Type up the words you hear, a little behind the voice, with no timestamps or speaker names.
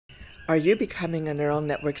Are you becoming a neural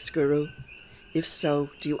networks guru? If so,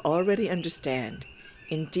 do you already understand,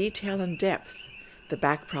 in detail and depth, the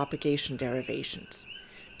backpropagation derivations?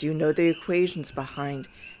 Do you know the equations behind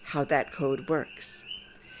how that code works?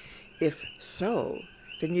 If so,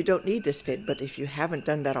 then you don't need this vid, but if you haven't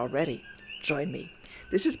done that already, join me.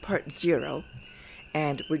 This is part 0,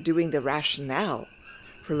 and we're doing the rationale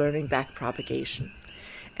for learning backpropagation.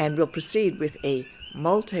 And we'll proceed with a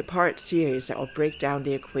multi-part series that will break down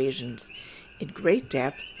the equations in great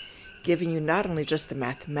depth, giving you not only just the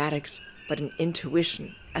mathematics, but an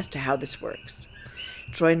intuition as to how this works.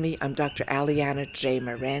 Join me, I'm Dr. Aliana J.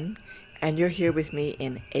 Marin, and you're here with me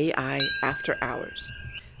in AI After Hours.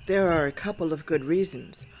 There are a couple of good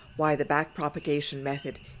reasons why the backpropagation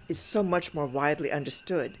method is so much more widely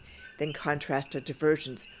understood than contrastive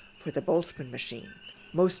divergence for the Boltzmann machine.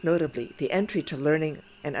 Most notably, the entry to learning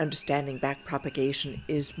and understanding backpropagation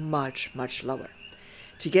is much, much lower.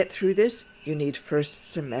 To get through this, you need first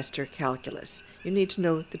semester calculus. You need to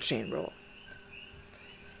know the chain rule.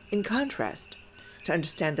 In contrast, to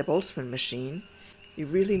understand the Boltzmann machine, you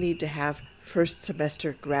really need to have first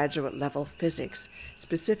semester graduate level physics,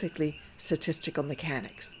 specifically statistical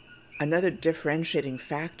mechanics. Another differentiating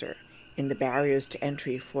factor in the barriers to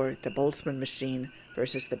entry for the Boltzmann machine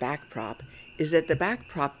versus the Backprop is that the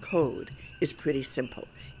Backprop code is pretty simple.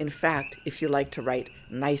 In fact, if you like to write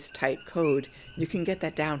nice type code, you can get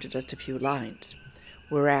that down to just a few lines.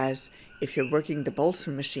 Whereas if you're working the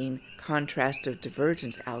Boltzmann machine contrastive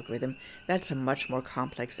divergence algorithm, that's a much more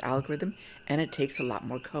complex algorithm and it takes a lot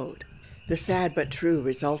more code. The sad but true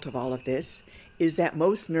result of all of this is that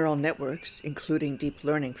most neural networks, including deep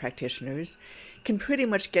learning practitioners, can pretty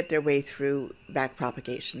much get their way through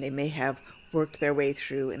backpropagation. They may have worked their way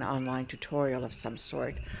through an online tutorial of some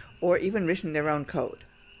sort, or even written their own code.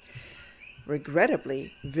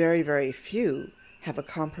 Regrettably, very, very few have a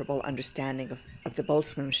comparable understanding of the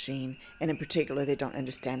Boltzmann machine, and in particular, they don't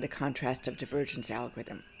understand the contrastive divergence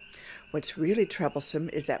algorithm. What's really troublesome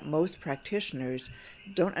is that most practitioners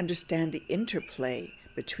don't understand the interplay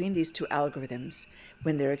between these two algorithms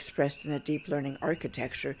when they're expressed in a deep learning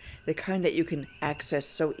architecture, the kind that you can access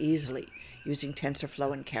so easily using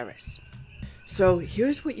TensorFlow and Keras. So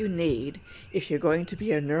here's what you need if you're going to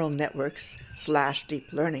be a neural networks /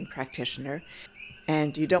 deep learning practitioner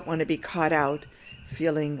and you don't want to be caught out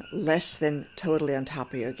feeling less than totally on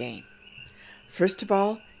top of your game. First of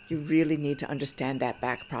all, you really need to understand that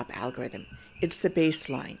backprop algorithm. It's the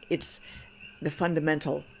baseline. It's the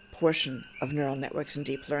fundamental portion of neural networks and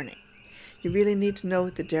deep learning. You really need to know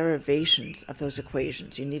the derivations of those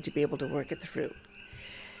equations. You need to be able to work it through.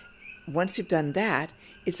 Once you've done that,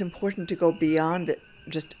 it's important to go beyond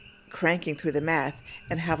just cranking through the math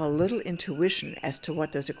and have a little intuition as to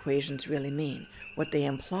what those equations really mean, what they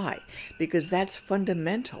imply, because that's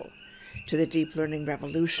fundamental to the deep learning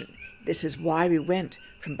revolution. This is why we went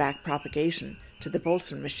from backpropagation to the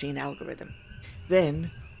Boltzmann machine algorithm.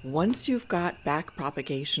 Then, once you've got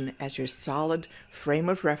backpropagation as your solid frame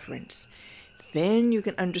of reference, then you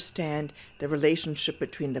can understand the relationship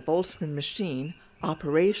between the Boltzmann machine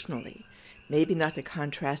operationally, maybe not the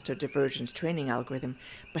contrast or divergence training algorithm,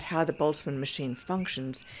 but how the Boltzmann machine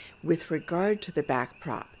functions with regard to the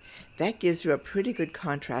backprop. That gives you a pretty good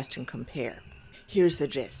contrast and compare. Here's the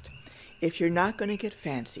gist. If you're not going to get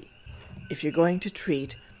fancy, if you're going to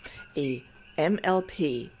treat a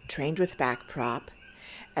MLP trained with backprop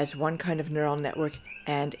as one kind of neural network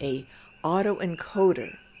and a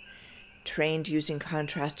autoencoder trained using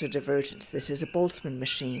contrast or divergence, this is a Boltzmann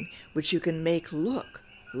machine, which you can make look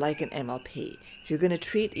like an MLP. If you're going to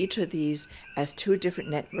treat each of these as two different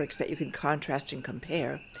networks that you can contrast and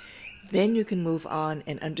compare, then you can move on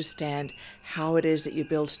and understand how it is that you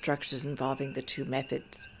build structures involving the two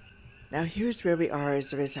methods. Now here's where we are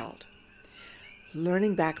as a result.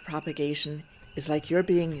 Learning backpropagation is like you're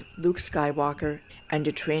being Luke Skywalker and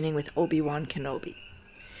you're training with Obi-Wan Kenobi.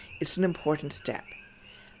 It's an important step.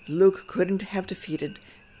 Luke couldn't have defeated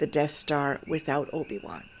the Death Star without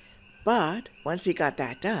Obi-Wan. But once he got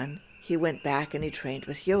that done, he went back and he trained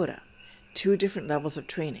with Yoda. 2 different levels of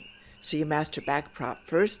training. So you master backprop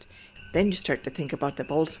first, then you start to think about the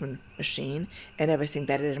Boltzmann machine and everything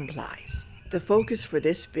that it implies. The focus for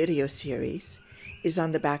this video series is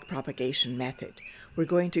on the backpropagation method. We're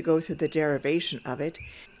going to go through the derivation of it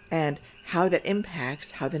and how that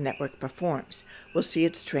impacts how the network performs. We'll see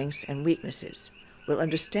its strengths and weaknesses. We'll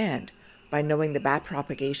understand, by knowing the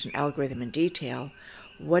backpropagation algorithm in detail,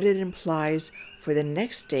 what it implies for the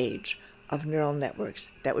next stage of neural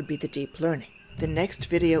networks, that would be the deep learning. The next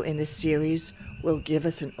video in this series will give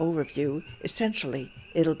us an overview. Essentially,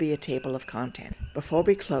 it'll be a table of content. Before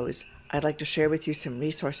we close, I'd like to share with you some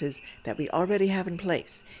resources that we already have in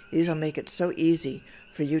place. These will make it so easy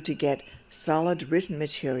for you to get solid written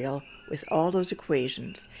material with all those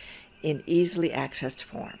equations in easily accessed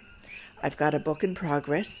form. I've got a book in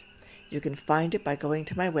progress. You can find it by going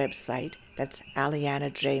to my website. That's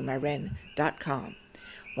alianajmarin.com.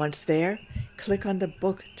 Once there, click on the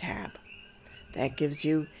Book tab. That gives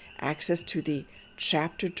you access to the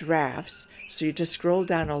chapter drafts, so you just scroll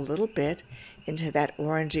down a little bit into that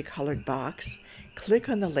orangey colored box, click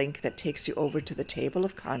on the link that takes you over to the table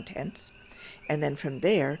of contents, and then from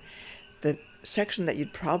there, the section that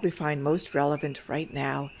you'd probably find most relevant right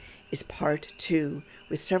now is Part 2,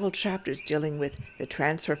 with several chapters dealing with the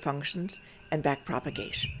transfer functions and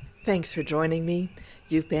backpropagation. Thanks for joining me.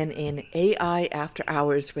 You've been in AI After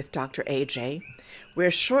Hours with Dr. AJ,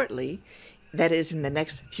 where shortly, that is in the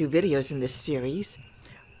next few videos in this series,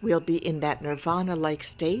 we'll be in that nirvana-like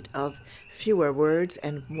state of fewer words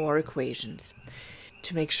and more equations.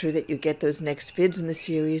 To make sure that you get those next vids in the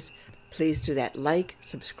series, please do that like,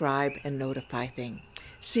 subscribe, and notify thing.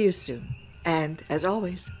 See you soon. And as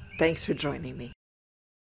always, thanks for joining me.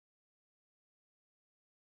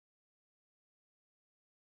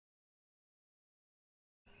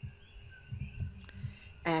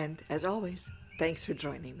 And as always, thanks for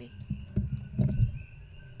joining me.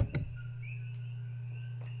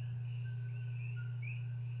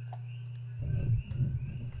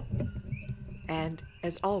 And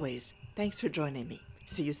as always, thanks for joining me.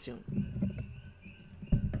 See you soon.